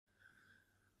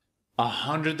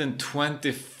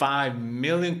125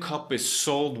 million copies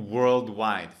sold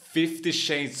worldwide. 50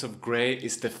 Shades of Grey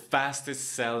is the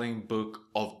fastest selling book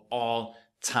of all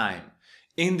time.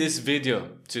 In this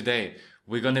video today,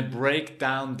 we're gonna break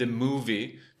down the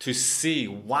movie to see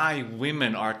why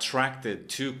women are attracted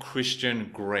to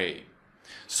Christian Grey.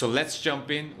 So let's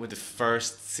jump in with the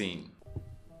first scene.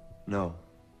 No,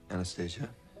 Anastasia,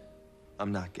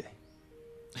 I'm not gay.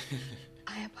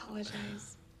 I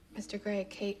apologize, Mr. Grey.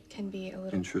 Kate can be a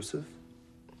little... Intrusive?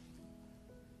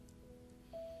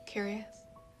 Curious?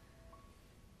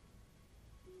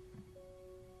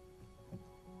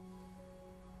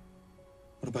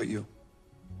 What about you?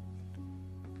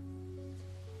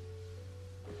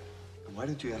 And why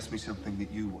don't you ask me something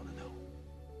that you want to know?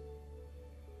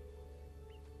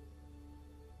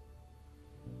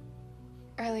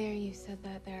 Earlier you said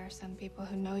that there are some people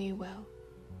who know you well.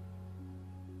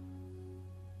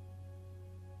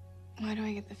 Why do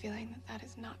I get the feeling that that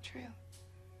is not true?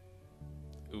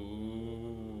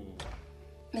 Ooh.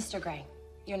 Mr. Grey,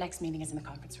 your next meeting is in the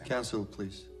conference room. Counsel,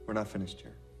 please. We're not finished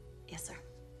here. Yes, sir.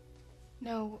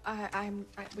 No, I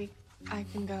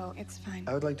can go. It's fine.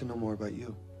 I would like to know more about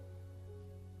you.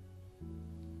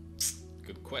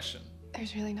 Good question.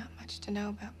 There's really not much to know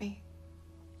about me.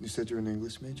 You said you're an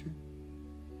English major?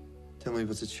 Tell me,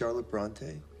 was it Charlotte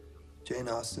Bronte, Jane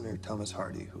Austen, or Thomas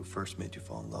Hardy who first made you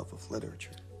fall in love with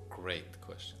literature? Great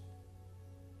question.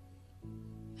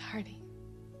 Hardy.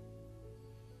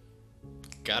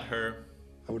 Got her.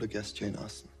 I would have guessed Jane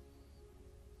Austen.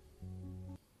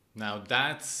 Now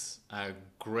that's a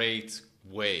great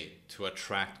way to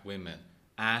attract women,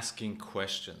 asking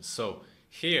questions. So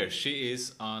here she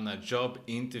is on a job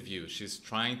interview. She's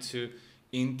trying to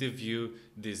interview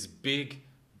this big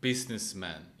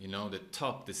businessman, you know, the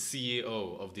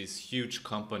CEO of this huge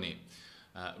company,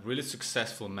 really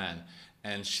successful man.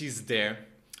 And she's there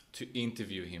to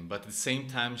interview him, but at the same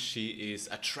time she is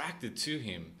attracted to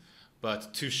him,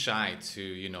 but too shy to,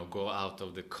 you know, go out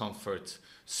of the comfort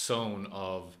zone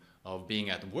of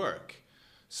being at work.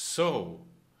 So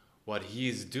what he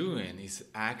is doing is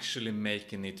actually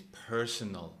making it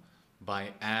personal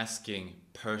by asking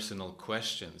personal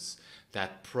questions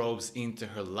that probes into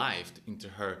her life, into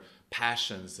her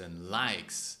passions and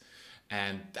likes.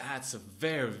 And that's a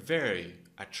very, very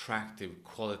attractive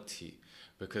quality,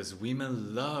 because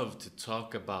women love to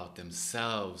talk about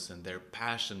themselves and their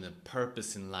passion and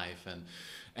purpose in life.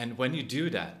 And when you do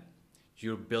that,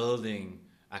 you're building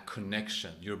a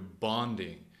connection, you're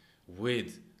bonding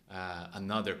with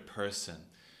another person.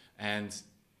 And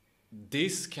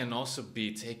this can also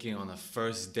be taken on a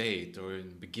first date or in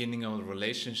the beginning of a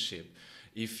relationship.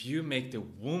 If you make the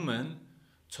woman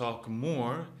talk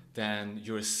more than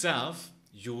yourself,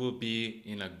 you will be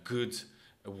in a good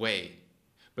way.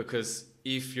 Because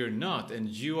if you're not, and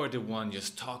you are the one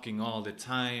just talking all the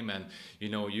time, and you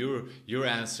know you're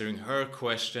answering her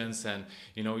questions, and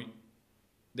you know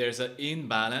there's an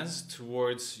imbalance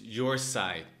towards your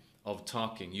side of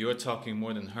talking. You're talking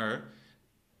more than her,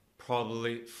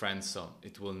 probably friend zone.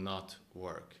 It will not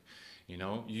work. You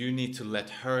know, you need to let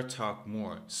her talk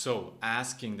more. So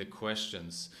asking the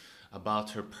questions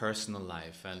about her personal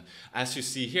life. And as you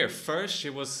see here, first she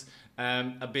was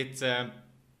a bit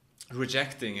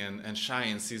rejecting and shy,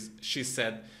 and she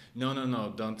said,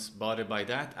 no, don't bother by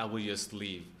that, I will just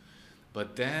leave.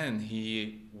 But then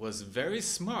he was very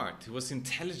smart, he was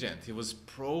intelligent, he was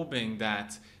probing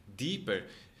that deeper.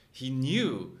 He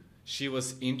knew she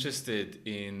was interested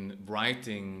in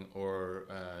writing or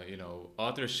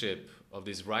authorship of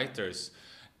these writers,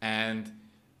 and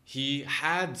he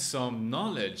had some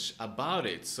knowledge about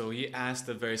it. So he asked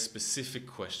a very specific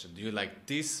question. Do you like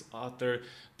this author,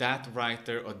 that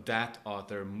writer, or that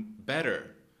author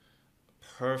better?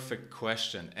 Perfect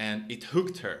question. And it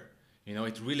hooked her. You know,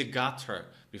 it really got her.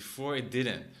 Before it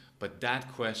didn't. But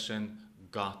that question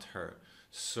got her.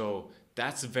 So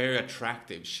that's very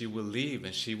attractive. She will leave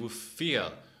and she will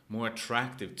feel more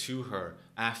attractive to her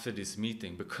after this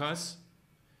meeting, because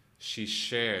she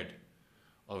shared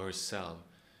of herself.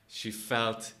 She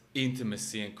felt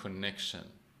intimacy and connection.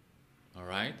 All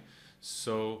right?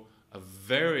 So a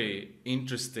very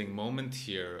interesting moment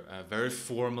here, a very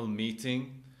formal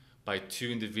meeting by two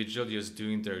individuals just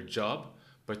doing their job,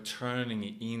 but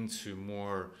turning into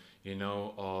more, you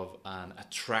know, of an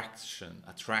attraction,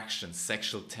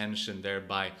 sexual tension,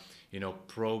 thereby, you know,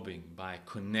 probing, by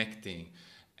connecting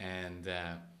and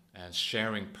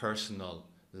sharing personal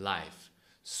life.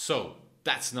 So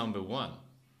that's number one.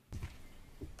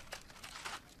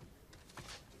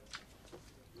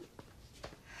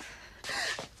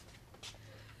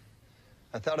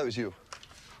 I thought it was you.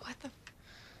 What the?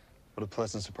 What a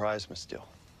pleasant surprise, Miss Steele.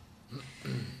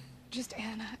 Just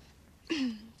Anna.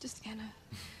 Just Anna.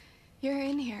 You're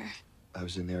in here. I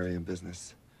was in the area in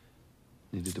business.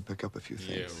 Needed to pick up a few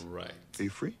things. Yeah, right. Are you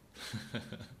free?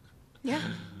 Yeah.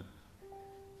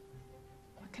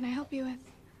 What can I help you with?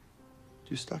 Do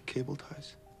you stock cable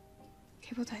ties?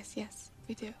 Cable ties, yes,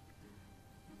 we do.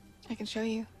 I can show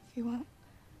you if you want.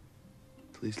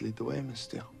 Please lead the way, Miss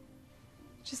Steele.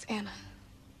 Just Anna.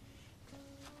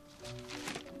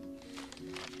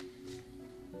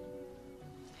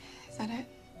 Is that it?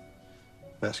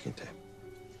 Masking tape.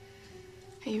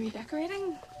 Are you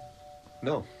redecorating?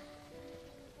 No.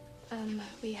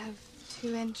 We have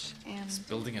 2-inch and It's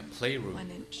building a playroom.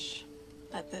 1-inch.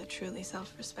 But the truly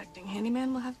self-respecting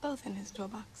handyman will have both in his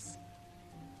toolbox.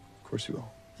 Of course you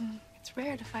will. It's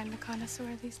rare to find a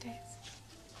connoisseur these days.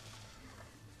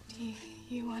 Do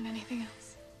you want anything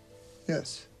else?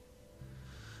 Yes.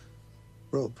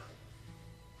 Rope.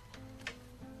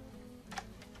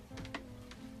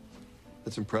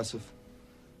 That's impressive.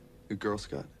 You Girl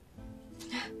Scout?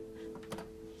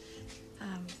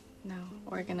 No.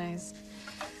 Organized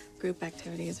group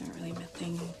activities aren't really my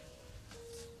thing.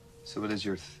 So what is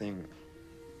your thing?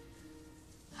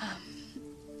 I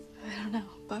don't know.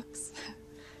 Books?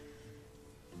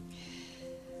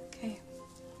 Okay.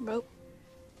 Rope,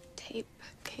 tape,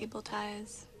 cable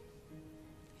ties.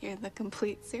 You're the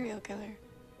complete serial killer.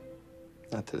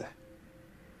 Not today.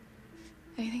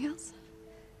 Anything else?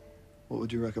 What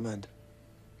would you recommend?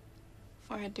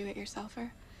 For a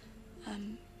do-it-yourselfer?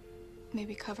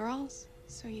 Maybe coveralls,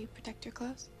 so you protect your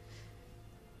clothes?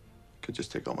 Could just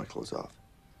take all my clothes off.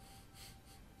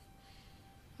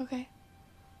 Okay.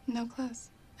 No clothes.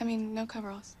 I mean, no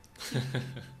coveralls. I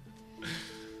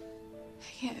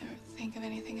can't think of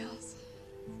anything else.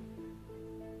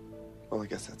 Well, I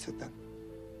guess that's it then.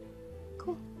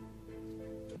 Cool.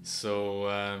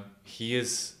 So he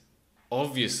is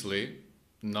obviously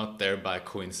not there by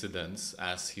coincidence,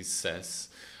 as he says,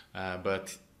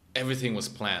 but everything was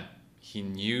planned. He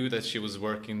knew that she was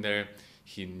working there.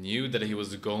 He knew that he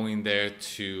was going there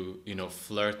to,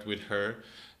 flirt with her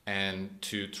and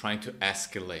to try to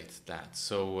escalate that.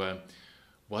 So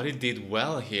what he did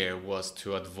well here was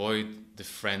to avoid the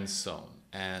friend zone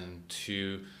and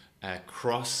to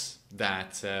cross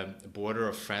that border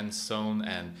of friend zone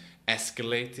and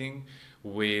escalating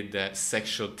with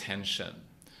sexual tension.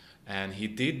 And he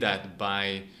did that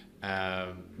by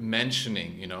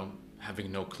mentioning,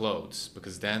 having no clothes,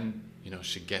 because then,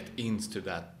 she get into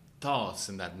that thoughts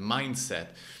and that mindset,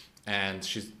 and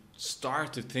she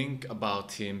start to think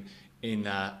about him in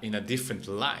a different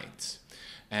light,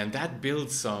 and that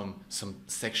builds some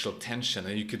sexual tension.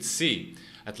 And you could see,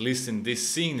 at least in this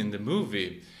scene in the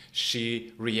movie,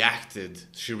 she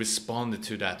responded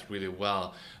to that really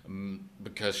well,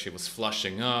 because she was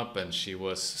flushing up and she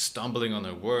was stumbling on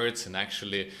her words and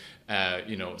actually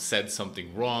said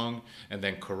something wrong and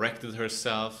then corrected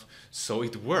herself. So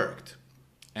it worked,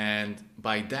 and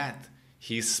by that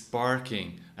he's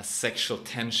sparking a sexual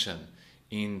tension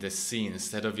in the scene.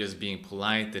 Instead of just being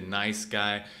polite, the nice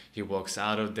guy, he walks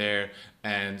out of there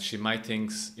and she might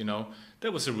think,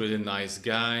 that was a really nice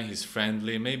guy, he's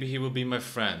friendly, maybe he will be my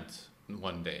friend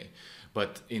one day.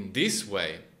 But in this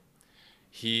way,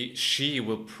 she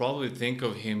will probably think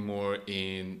of him more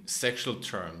in sexual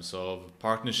terms of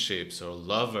partnerships or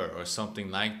lover or something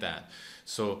like that.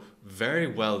 So very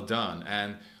well done.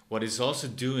 And what he's also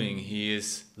doing, he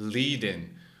is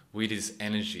leading with his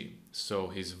energy. So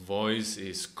his voice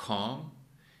is calm,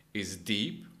 is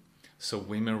deep. So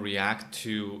women react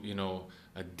to,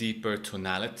 a deeper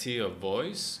tonality of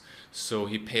voice. So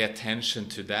he pay attention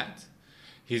to that.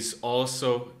 He's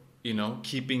also,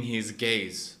 keeping his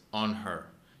gaze on her.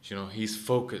 He's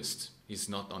focused. He's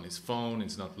not on his phone.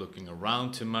 He's not looking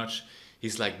around too much.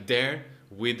 He's like there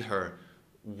with her,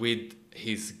 with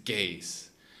his gaze.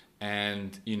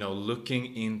 And,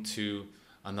 looking into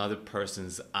another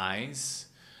person's eyes,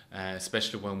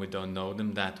 especially when we don't know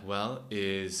them that well,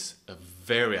 is a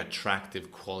very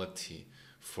attractive quality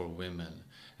for women.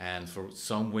 And for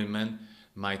some women,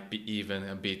 might be even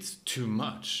a bit too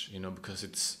much, because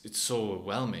it's so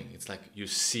overwhelming. It's like you're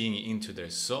seeing into their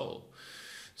soul.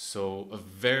 So a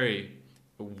very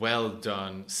well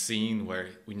done scene where,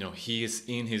 he is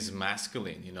in his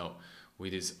masculine,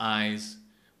 with his eyes,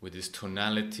 with his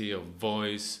tonality of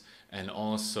voice, and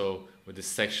also with the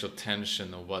sexual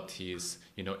tension of what he is,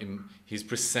 he's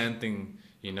presenting,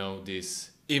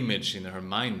 this image in her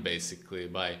mind basically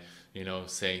by,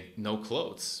 saying no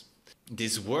clothes.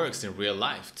 This works in real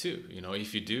life too.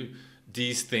 If you do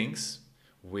these things,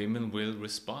 women will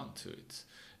respond to it.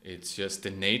 It's just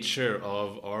the nature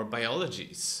of our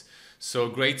biologies. So a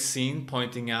great scene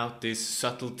pointing out these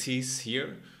subtleties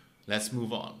here. Let's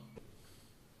move on.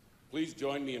 Please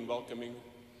join me in welcoming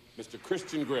Mr.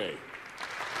 Christian Grey.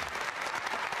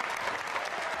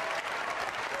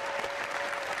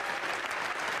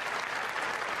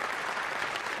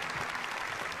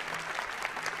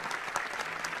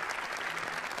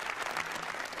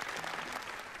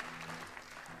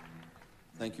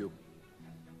 Thank you.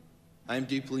 I am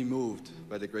deeply moved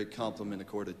by the great compliment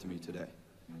accorded to me today.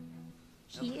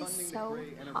 He is so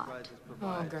hot.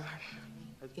 Oh, God.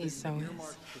 He's so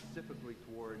nice. Specifically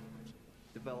toward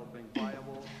developing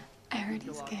viable, I heard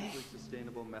he's gay. ecologically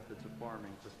sustainable methods of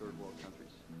farming for third world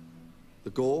countries. The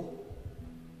goal?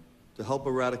 To help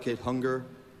eradicate hunger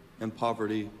and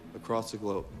poverty across the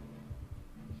globe.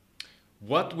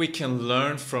 What we can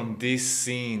learn from this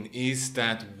scene is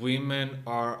that women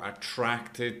are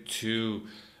attracted to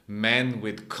men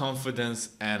with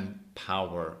confidence and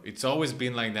power. It's always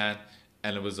been like that,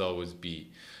 and it will always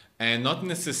be. And not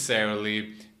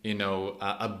necessarily,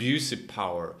 abusive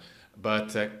power,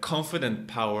 but confident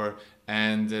power,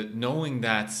 and knowing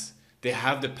that they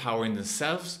have the power in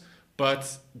themselves,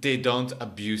 but they don't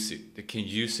abuse it. They can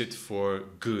use it for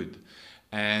good.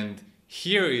 And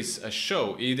here is a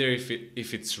show, either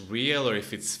if it's real or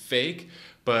if it's fake,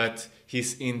 but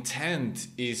his intent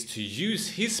is to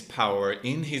use his power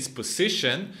in his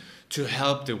position to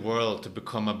help the world to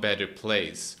become a better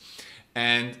place.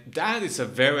 And that is a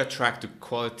very attractive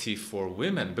quality for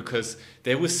women, because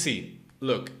they will see,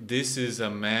 look, this is a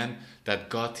man that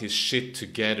got his shit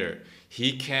together.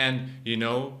 He can,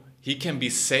 he can be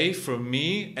safe for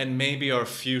me and maybe our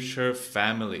future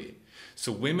family.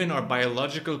 So women are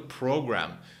biological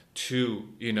programmed to,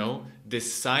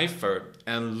 decipher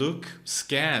and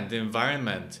scan the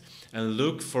environment and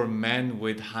look for men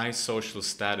with high social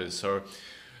status, or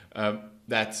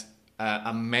that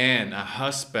a man, a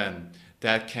husband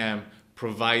that can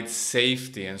provide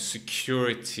safety and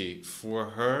security for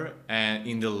her and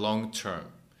in the long term.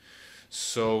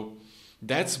 So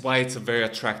that's why it's a very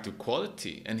attractive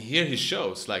quality. And here he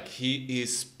shows, like, he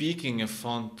is speaking in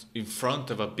front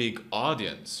of a big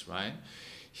audience, right?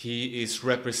 He is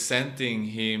representing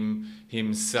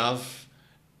himself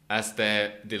as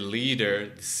the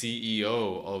leader, the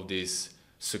CEO of this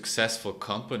successful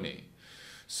company.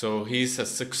 So he's a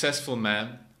successful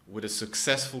man with a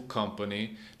successful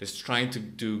company that's trying to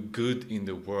do good in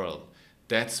the world.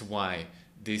 That's why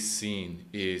this scene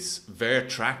is very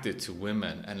attractive to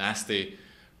women. And as they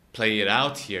play it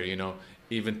out here,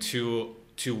 even two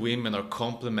women are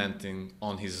complimenting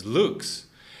on his looks.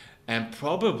 And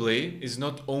probably it's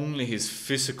not only his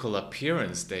physical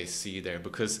appearance they see there,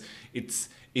 because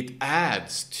it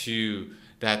adds to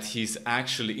that he's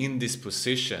actually in this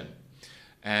position.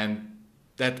 And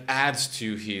that adds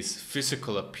to his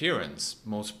physical appearance,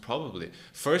 most probably.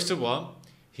 First of all,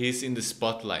 he's in the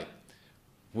spotlight.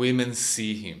 Women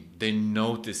see him, they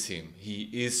notice him. He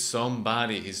is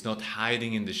somebody, he's not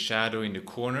hiding in the shadow in the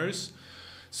corners.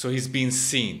 So he's being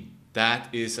seen.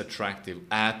 That is attractive,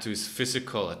 add to his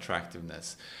physical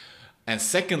attractiveness. And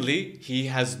secondly, he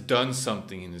has done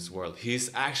something in his world. He's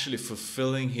actually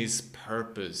fulfilling his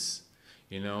purpose,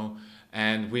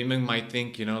 And women might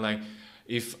think, like,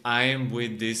 if I am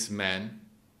with this man,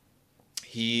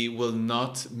 he will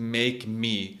not make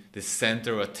me the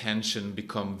center of attention,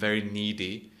 become very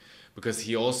needy, because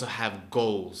he also have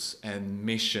goals and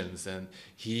missions, and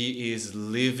he is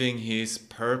living his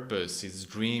purpose, his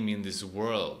dream in this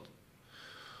world.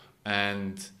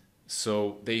 And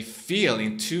so they feel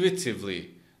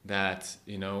intuitively that,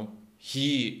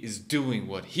 he is doing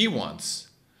what he wants,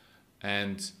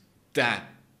 and that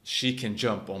she can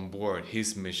jump on board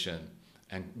his mission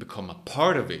and become a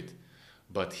part of it.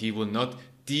 But he will not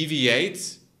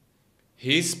deviate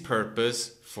his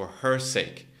purpose for her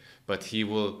sake, but he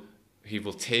will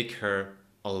take her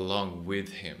along with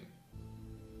him.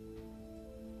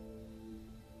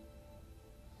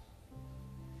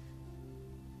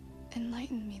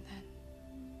 Enlighten me then.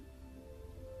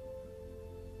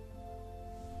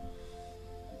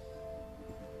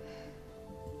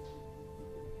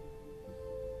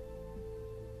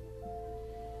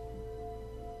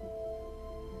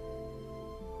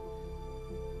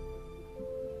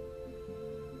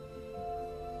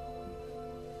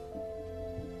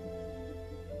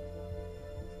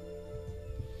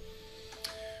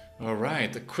 All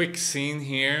right, a quick scene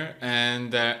here,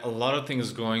 and a lot of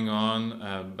things going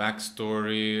on,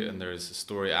 backstory, and there's a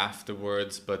story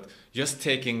afterwards, but just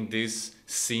taking this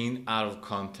scene out of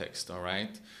context, all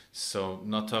right? So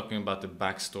not talking about the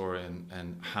backstory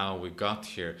and how we got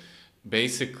here.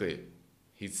 Basically,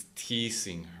 he's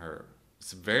teasing her,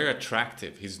 it's very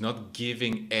attractive. He's not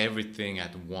giving everything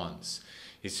at once.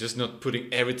 He's just not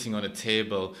putting everything on the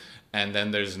table and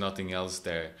then there's nothing else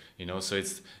there, you know. So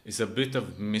it's a bit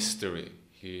of mystery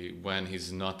when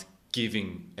he's not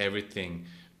giving everything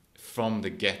from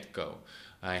the get-go.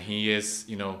 He is,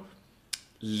 you know,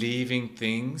 leaving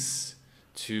things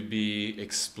to be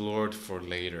explored for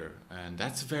later, and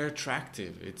that's very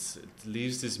attractive. It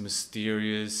leaves this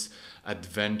mysterious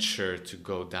adventure to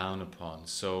go down upon.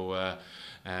 So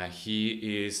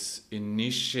he is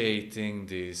initiating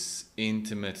this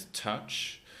intimate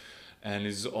touch and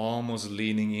is almost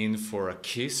leaning in for a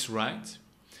kiss, right?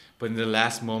 But in the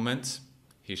last moment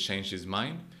he changed his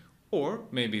mind, or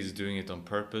maybe he's doing it on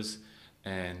purpose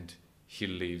and he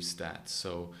leaves that.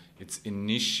 So it's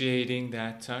initiating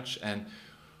that touch, and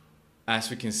as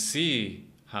we can see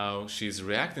how she's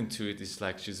reacting to it, it's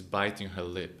like she's biting her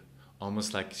lip,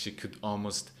 almost like she could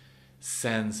almost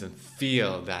sense and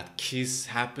feel that kiss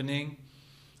happening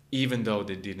even though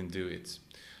they didn't do it.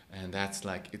 And that's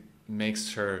like, it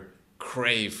makes her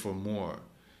crave for more.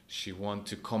 She wants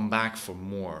to come back for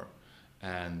more,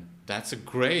 and that's a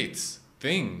great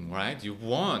thing, right? You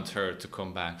want her to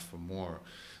come back for more.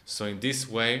 So in this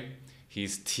way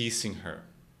he's teasing her.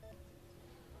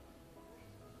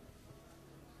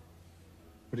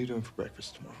 What are you doing for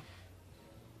breakfast tomorrow?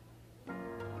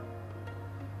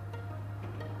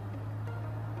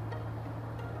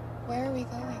 Where are we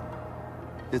going?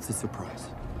 It's a surprise.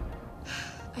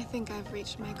 I think I've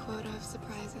reached my quota of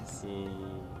surprises.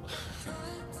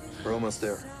 We're almost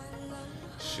there.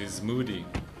 She's moody.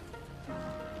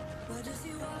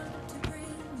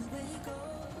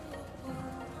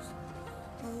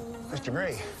 Mr.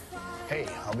 Gray, hey,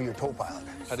 I'll be your tow pilot.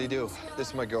 How do you do? This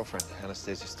is my girlfriend,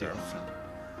 Anastasia Steele. Girlfriend.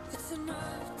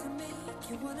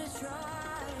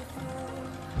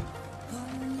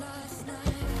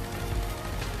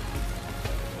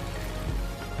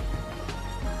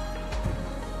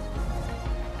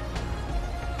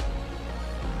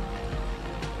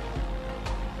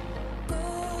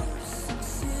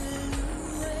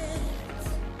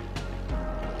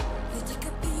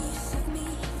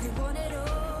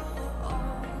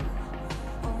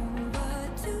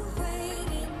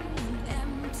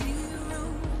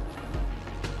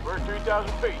 We're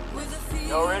 3,000 feet.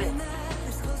 Y'all ready?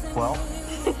 Well,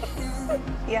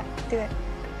 Yeah, do it.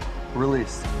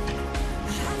 release.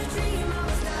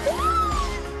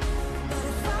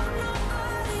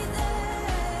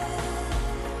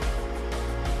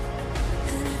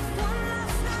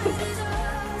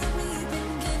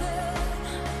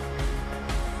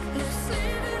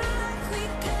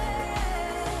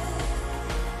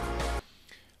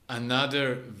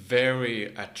 Another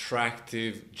very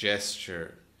attractive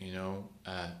gesture, you know,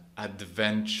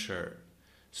 adventure,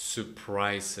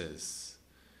 surprises.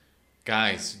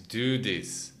 Guys, do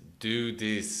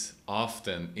this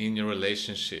often in your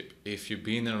relationship. If you've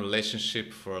been in a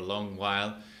relationship for a long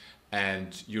while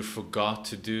and you forgot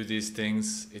to do these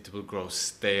things, it will grow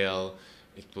stale,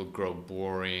 it will grow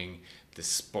boring, the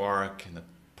spark and the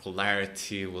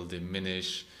polarity will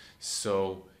diminish.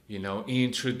 So, you know,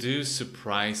 introduce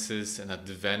surprises and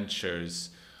adventures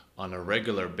on a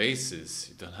regular basis.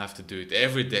 You don't have to do it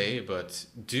every day, but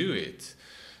do it.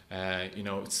 You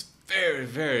know, it's very,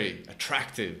 very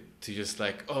attractive to just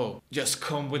like, oh, just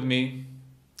come with me,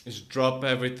 just drop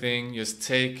everything, just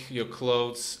take your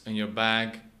clothes and your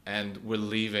bag and we're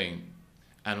leaving.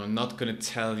 And I'm not gonna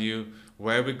tell you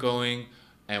where we're going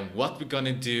and what we're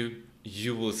gonna do.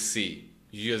 You will see.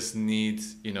 You just need,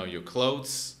 you know, your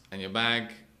clothes and your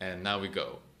bag, and now we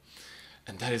go.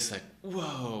 And that is like,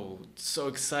 whoa, so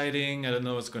exciting. I don't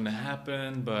know what's going to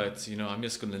happen, but, you know, I'm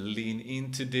just going to lean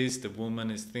into this. The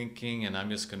woman is thinking, and I'm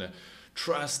just going to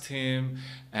trust him.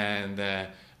 And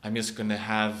I'm just going to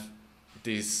have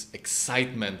this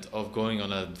excitement of going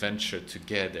on an adventure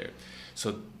together.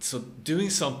 So doing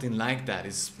something like that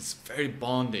is very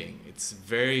bonding. It's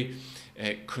very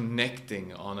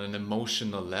connecting on an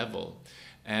emotional level.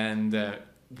 And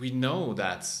we know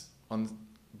that on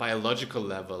biological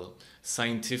level,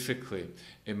 scientifically,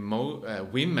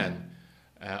 women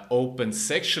open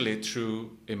sexually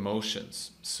through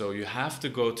emotions. So you have to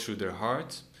go through their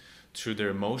heart, through their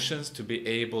emotions to be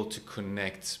able to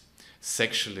connect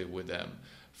sexually with them.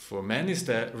 For men, it's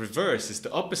the reverse, it's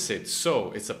the opposite.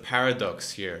 So it's a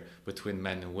paradox here between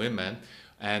men and women.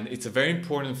 And it's a very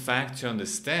important fact to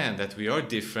understand that we are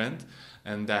different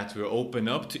and that we're open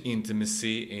up to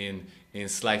intimacy in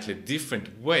slightly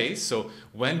different ways. So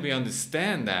when we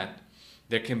understand that,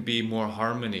 there can be more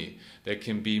harmony, there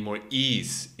can be more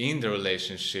ease in the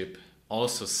relationship,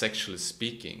 also sexually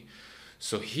speaking.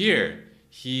 So here,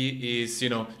 he is, you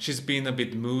know, she's been a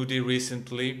bit moody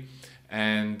recently,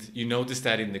 and you notice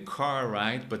that in the car,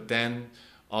 right? But then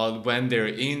when they're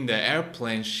in the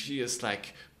airplane, she is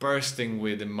like bursting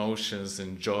with emotions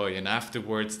and joy, and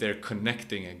afterwards they're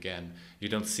connecting again. You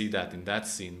don't see that in that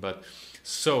scene, but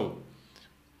so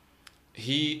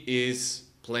he is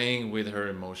playing with her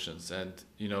emotions, and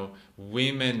you know,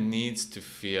 women needs to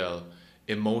feel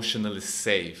emotionally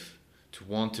safe to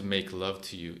want to make love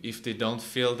to you. If they don't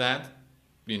feel that,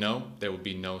 you know, there will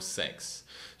be no sex.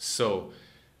 So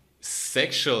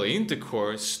sexual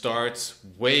intercourse starts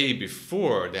way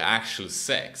before the actual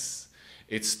sex.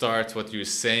 It starts what you're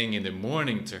saying in the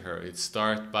morning to her. It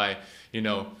starts by, you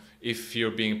know, if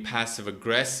you're being passive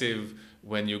aggressive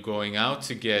when you're going out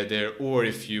together, or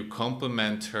if you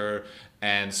compliment her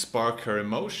and spark her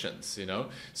emotions, you know.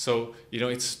 So, you know,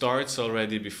 it starts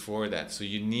already before that. So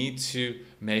you need to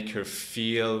make her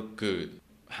feel good,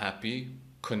 happy,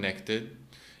 connected,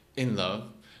 in love,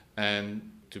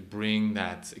 and to bring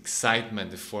that excitement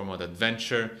in the form of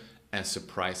adventure and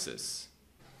surprises.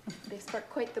 They spark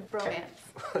quite the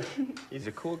bromance. He's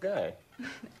a cool guy.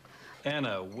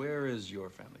 Anna, where is your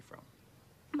family from?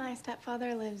 My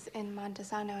stepfather lives in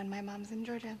Montesano and my mom's in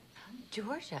Georgia.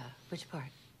 Georgia? Which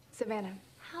part? Savannah.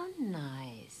 How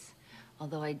nice.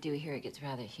 Although I do hear it gets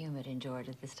rather humid in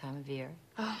Georgia this time of year.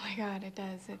 Oh my God, it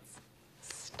does. It's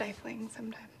stifling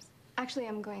sometimes. Actually,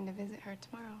 I'm going to visit her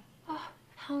tomorrow. Oh,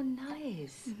 how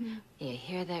nice. Mm-hmm. You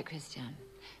hear that, Christian?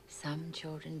 Some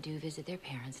children do visit their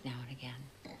parents now and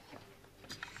again.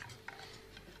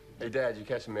 Hey, Dad, you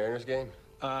catch the Mariners game?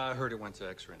 I heard it went to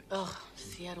extra innings. Oh,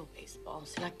 Seattle baseball.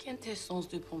 C'est la quintessence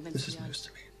du provincial. This is news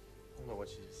to me. I don't know what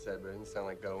she just said, but it didn't sound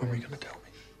like going. When were you gonna tell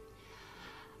me?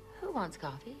 Who wants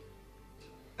coffee?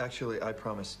 Actually, I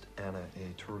promised Anna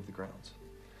a tour of the grounds.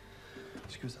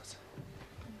 Excuse us.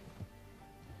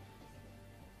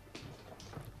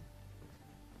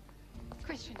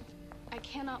 Christian, I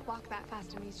cannot walk that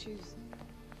fast in these shoes.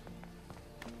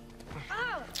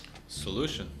 Oh!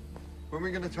 Solution. When are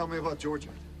we gonna tell me about Georgia?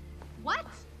 What?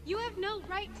 You have no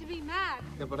right to be mad.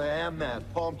 Yeah, but I am mad.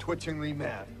 Palm twitchingly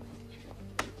mad.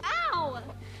 Ow!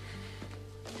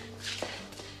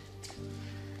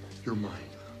 You're mine.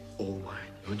 All mine.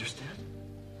 You understand?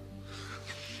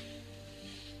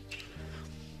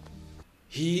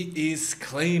 He is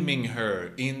claiming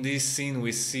her. In this scene,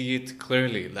 we see it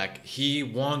clearly. Like, he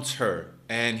wants her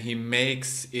and he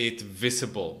makes it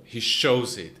visible. He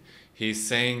shows it. He's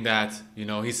saying that, you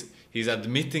know, he's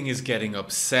admitting he's getting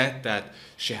upset that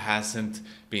she hasn't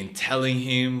been telling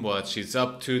him what she's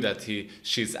up to, that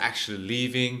she's actually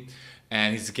leaving.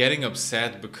 And he's getting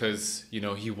upset because, you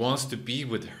know, he wants to be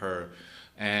with her.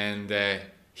 And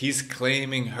he's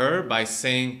claiming her by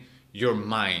saying, "You're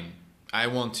mine. I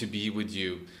want to be with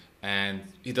you." And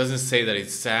he doesn't say that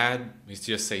it's sad. He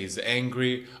just says he's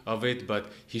angry of it,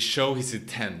 but he shows his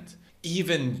intent.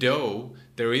 Even though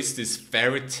there is this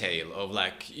fairy tale of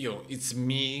like, you know, it's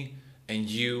me and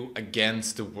you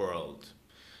against the world.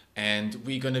 And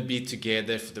we're going to be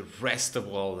together for the rest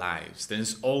of our lives. Then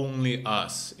it's only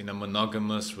us in a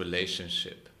monogamous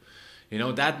relationship. You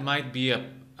know, that might be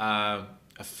a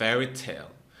fairy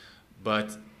tale,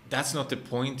 but that's not the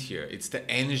point here. It's the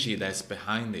energy that's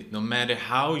behind it. No matter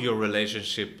how your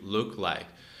relationship look like,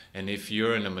 and if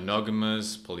you're in a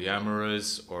monogamous,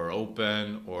 polyamorous, or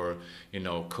open, or, you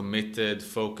know, committed,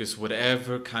 focused,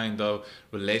 whatever kind of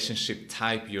relationship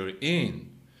type you're in,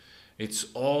 it's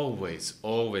always,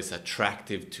 always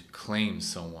attractive to claim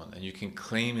someone. And you can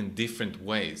claim in different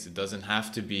ways. It doesn't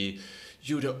have to be,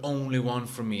 "You're the only one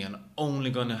for me. I'm only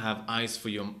gonna have eyes for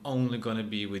you. I'm only gonna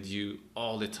be with you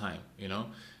all the time," you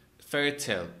know? Fairy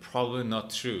tale, probably not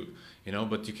true, you know,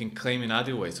 but you can claim in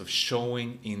other ways of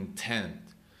showing intent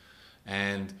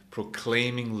and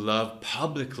proclaiming love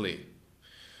publicly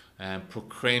and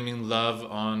proclaiming love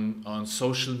on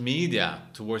social media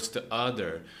towards the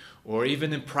other, or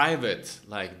even in private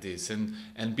like this,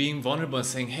 and being vulnerable and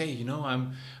saying, "Hey, you know,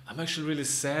 I'm actually really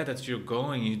sad that you're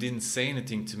going. You didn't say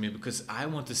anything to me because I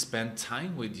want to spend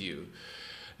time with you.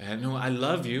 And no, I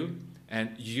love you,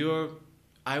 and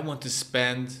I want to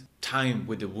spend time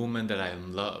with the woman that I am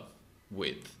in love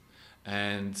with.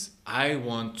 And I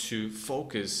want to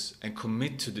focus and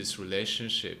commit to this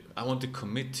relationship. I want to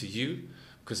commit to you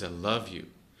because I love you."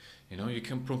 You know, you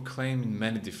can proclaim in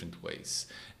many different ways.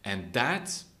 And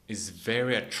that is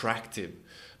very attractive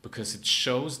because it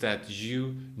shows that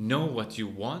you know what you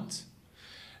want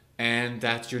and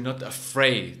that you're not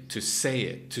afraid to say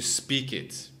it, to speak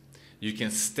it. You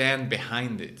can stand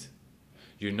behind it.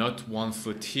 You're not 1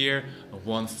 foot here,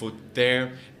 1 foot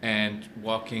there, and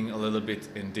walking a little bit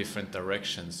in different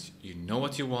directions. You know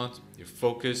what you want, you're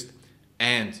focused,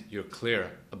 and you're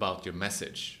clear about your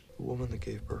message. The woman that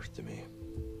gave birth to me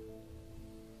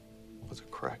was a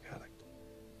crack addict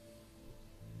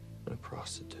and a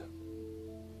prostitute.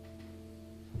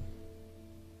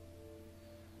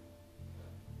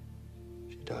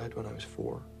 She died when I was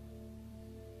 4.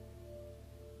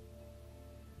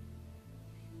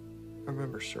 I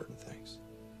remember certain things.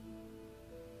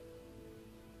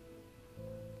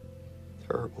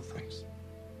 Terrible things.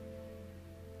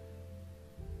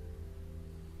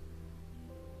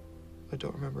 I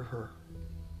don't remember her.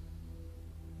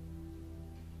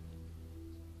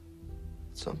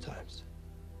 Sometimes,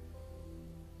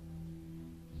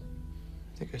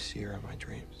 I think I see her in my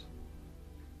dreams.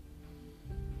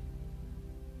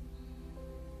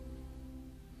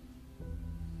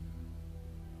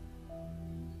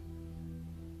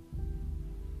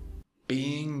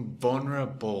 Being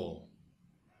vulnerable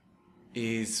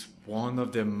is one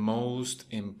of the most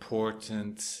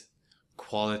important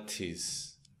qualities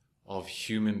of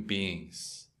human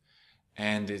beings,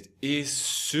 and it is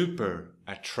super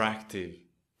attractive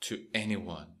to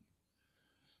anyone,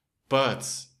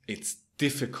 but it's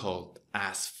difficult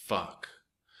as fuck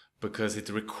because it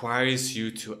requires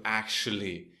you to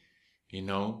actually, you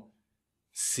know,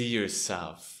 see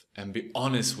yourself and be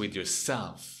honest with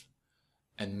yourself,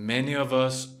 and many of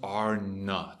us are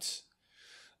not.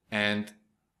 And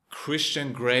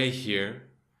Christian Grey here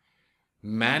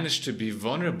managed to be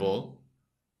vulnerable,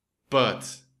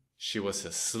 but she was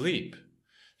asleep,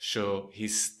 so he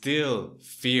still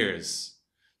fears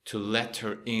to let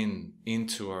her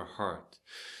into her heart.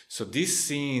 So this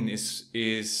scene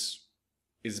is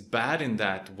bad in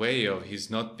that way of he's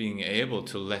not being able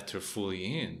to let her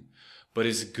fully in, but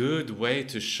it's a good way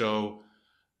to show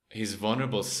his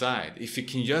vulnerable side. If he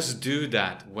can just do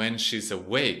that when she's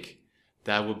awake,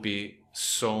 that would be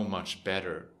so much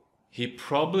better. He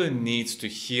probably needs to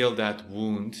heal that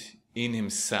wound in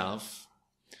himself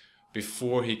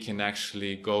before he can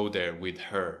actually go there with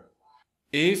her.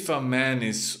 If a man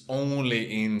is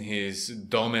only in his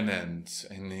dominant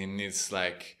and in his,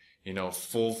 like, you know,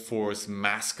 full force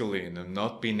masculine and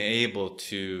not being able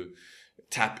to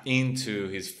tap into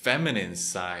his feminine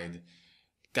side,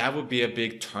 that would be a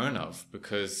big turnoff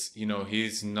because, you know,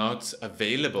 he's not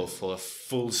available for a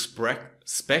full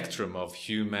spectrum of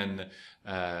human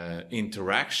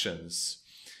interactions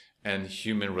and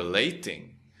human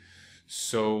relating.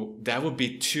 So that would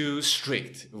be too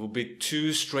strict. It would be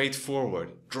too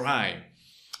straightforward, dry,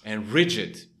 and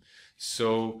rigid.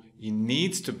 So he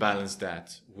needs to balance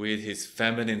that with his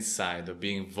feminine side of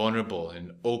being vulnerable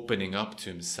and opening up to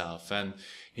himself. And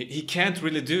he can't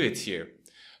really do it here.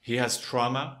 He has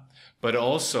trauma, but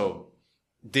also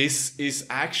this is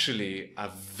actually a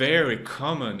very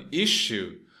common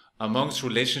issue amongst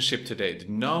relationship today. The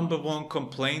number one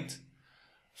complaint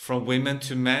from women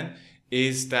to men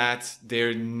is that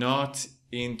they're not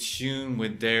in tune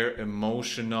with their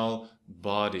emotional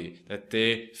body, that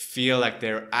they feel like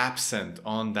they're absent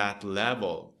on that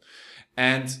level.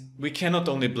 And we cannot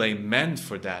only blame men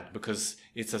for that, because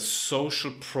it's a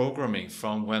social programming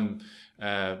from when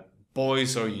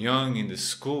boys are young in the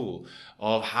school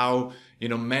of how, you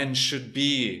know, men should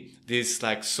be, this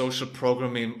like social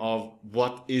programming of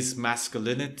what is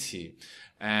masculinity,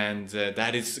 and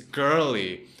that is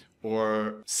girly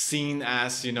or seen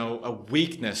as, you know, a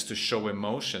weakness to show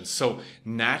emotion. So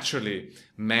naturally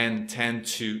men tend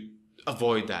to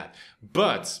avoid that.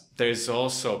 But there's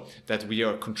also that we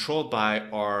are controlled by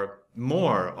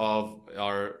more of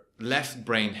our left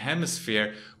brain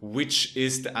hemisphere, which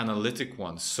is the analytic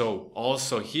one. So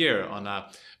also here on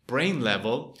a brain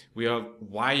level, we are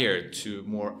wired to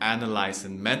more analyze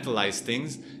and mentalize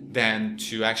things than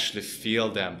to actually feel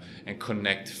them and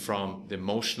connect from the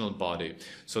emotional body.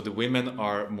 So the women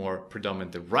are more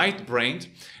predominantly right-brained,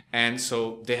 and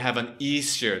so they have an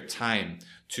easier time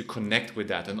to connect with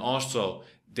that. And also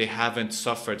they haven't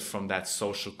suffered from that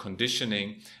social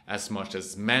conditioning as much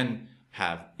as men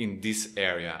have in this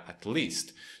area, at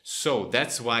least. So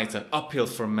that's why it's an uphill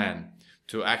for men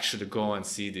to actually go and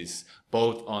see this,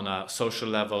 both on a social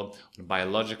level, on a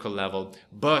biological level,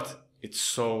 but it's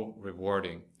so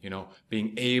rewarding, you know,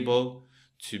 being able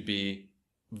to be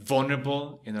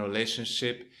vulnerable in a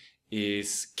relationship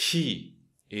is key.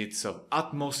 It's of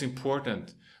utmost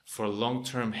importance for a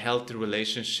long-term healthy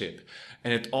relationship.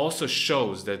 And it also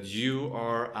shows that you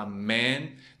are a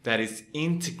man that is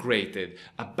integrated,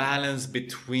 a balance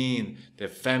between the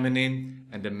feminine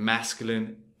and the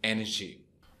masculine energy.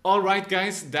 Alright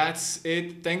guys, that's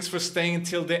it. Thanks for staying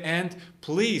until the end.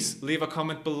 Please leave a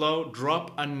comment below,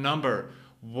 drop a number.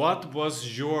 what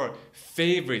was your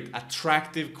favorite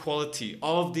attractive quality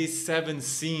of these 7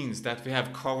 scenes that we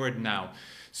have covered now.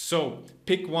 So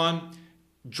pick one,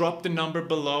 drop the number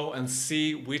below and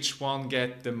see which one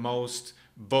get the most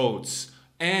votes.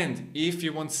 And if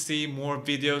you want to see more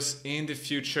videos in the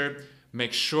future,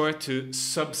 make sure to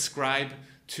subscribe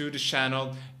to the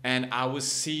channel, and I will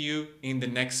see you in the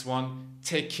next one.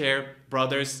 Take care,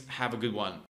 brothers. Have a good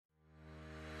one.